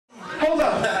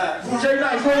Jay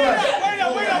Nice, hold up. Hold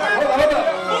up.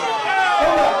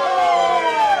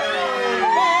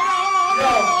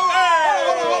 Yo,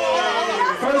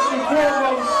 first and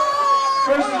foremost,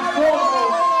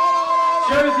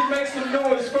 Jersey makes some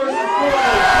noise first and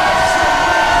foremost.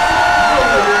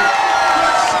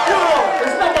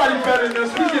 There's nobody better than us.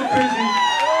 We get busy. You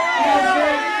know what I'm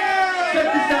saying? Check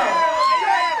this out.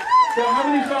 So how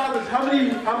many fathers, how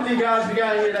many guys we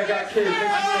got here that got kids? Make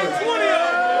some noise.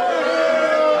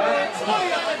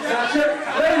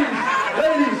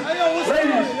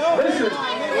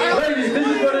 Ladies, this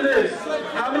is what it is.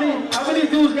 How many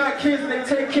dudes got kids and they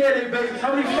take care of their babies?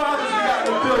 How many fathers we got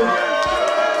in the building?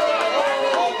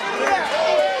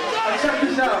 Check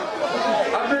this out.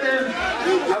 I've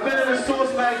been in the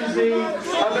Source magazine.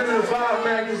 I've been in the Vibe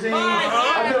magazine.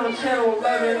 I've been on Channel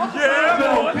 11. I've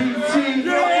been on BT.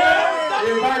 They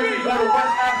invited me to go to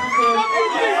West Africa.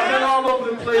 I've been all over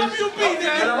the place.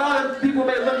 And a lot of people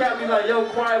may look at me like, yo,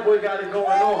 Quiet Boy got it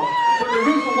going on. But the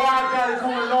reason why I got it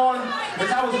going on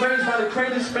is I was raised by the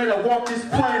greatest man that walked this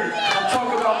planet. I'm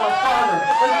talking about my father.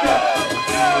 Let's go.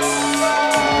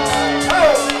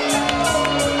 Oh!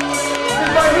 This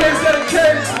right here is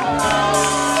dedicated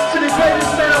to the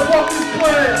greatest man that walked this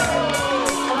planet.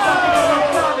 I'm talking about my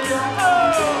father, y'all.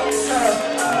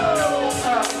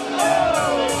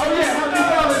 Oh yeah, happy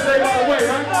Father's Day, by the way,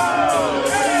 right?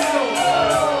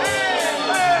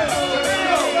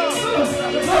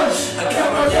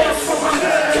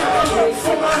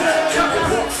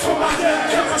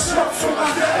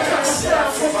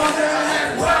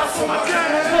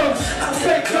 I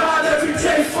thank God every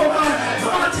day for my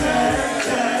dad.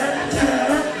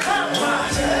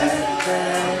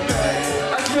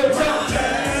 I feel tough.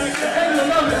 And I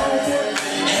love it.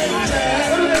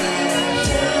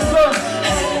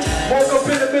 Woke up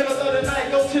in the middle of the night,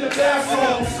 go to the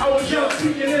bathroom. I was young,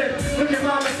 peeking in, looking at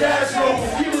mom and dad's room.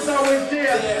 He was always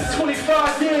there.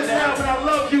 25 years now, but I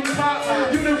love you, Pop.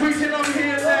 You the reason I'm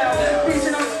here now.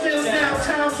 Reason I'm still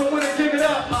downtown, so when I give it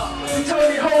up. He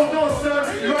told me, hold on, sir,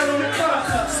 right on the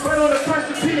cusp, right on the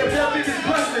precipice of that biggest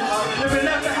blessing. Living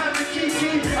after having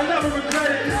Kiki, I never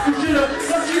regret it. Cause you're the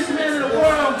luckiest man in the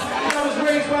world. And I was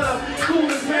raised by the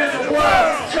coolest man in the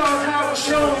world. Charles Howard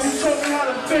Jones, he taught me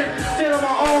how to fit, stand on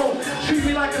my own. Treat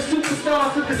me like a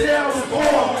superstar since the day I was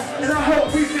born. And I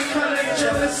hope we can cut it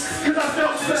jealous, cause I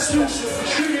felt special.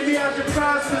 Treating me as your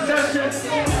prized possession.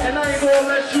 And I ain't gonna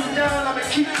let you down, I'ma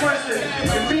keep pressing.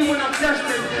 And be when I'm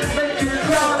destined, make you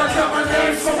proud. I got my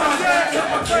name for my head, got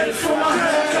my cane for my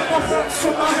head, got my work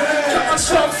for my head, got my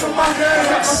truck for my head,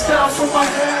 got my style for my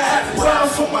head, well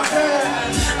for my head.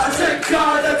 I thank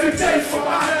God every day for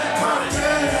my head, my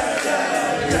head.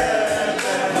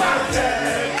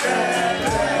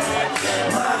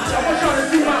 I want y'all to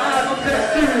see my eyes, I'm that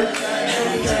serious.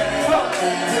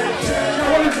 Now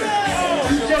what is it?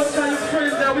 You just tell your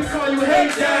friends that we call you Hey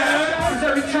Dad, cause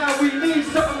every time we need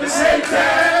something it's Hey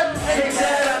Dad. Hey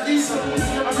Dad, I need something,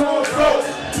 I'm going broke.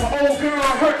 My old girl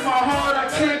hurt my heart, I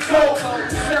can't go.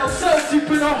 Fell so deep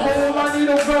in a hole, I need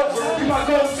a rope. You my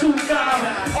go-to guy,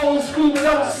 old school but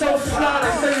I'm so fly.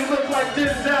 They say you look like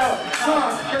Denzel.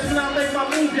 Guess when I make my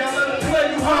movie, I let him play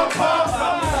you,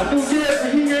 I knew years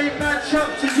and he ain't match up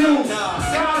to you.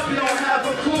 Cosby don't have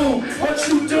a clue what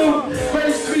you do.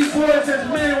 Raised 3 boys as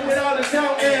men without a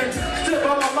doubt. And stood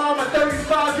by my mama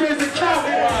 35 years and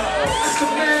counting. It's a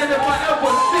man if I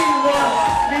ever see one.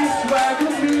 Me swag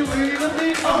with me, read with me.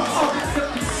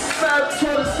 Fab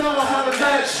taught us all how to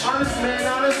match. Honest man,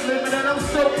 honest living, and I'm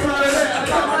so proud of that. I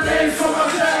got my name for my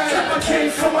dad, got my cane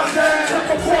for my dad, got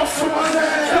my walk for my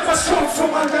dad, got my trunk for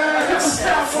my dad, got my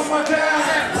style for my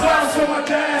dad, proud for my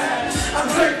dad. I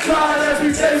thank God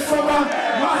every day for my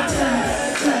dad.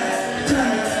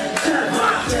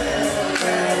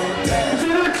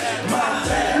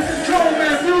 This is grown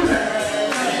man music.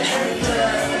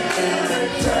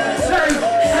 Say,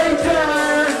 hey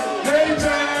dad, hey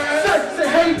dad. Say,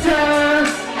 hey dad,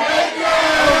 hey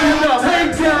dad. Hey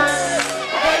dad,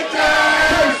 hey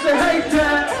dad. Say, hey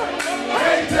dad,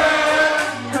 hey dad.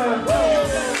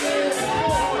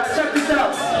 Check this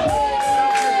out.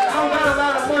 I don't got a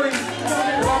lot of money.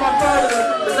 My father,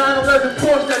 the 911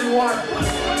 Porsche that he wanted.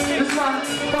 This is my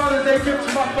Father's Day gift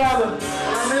to my father.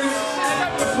 I mean,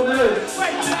 that's what it is.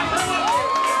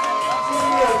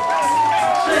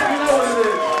 Shit, you know what it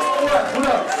is. What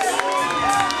up?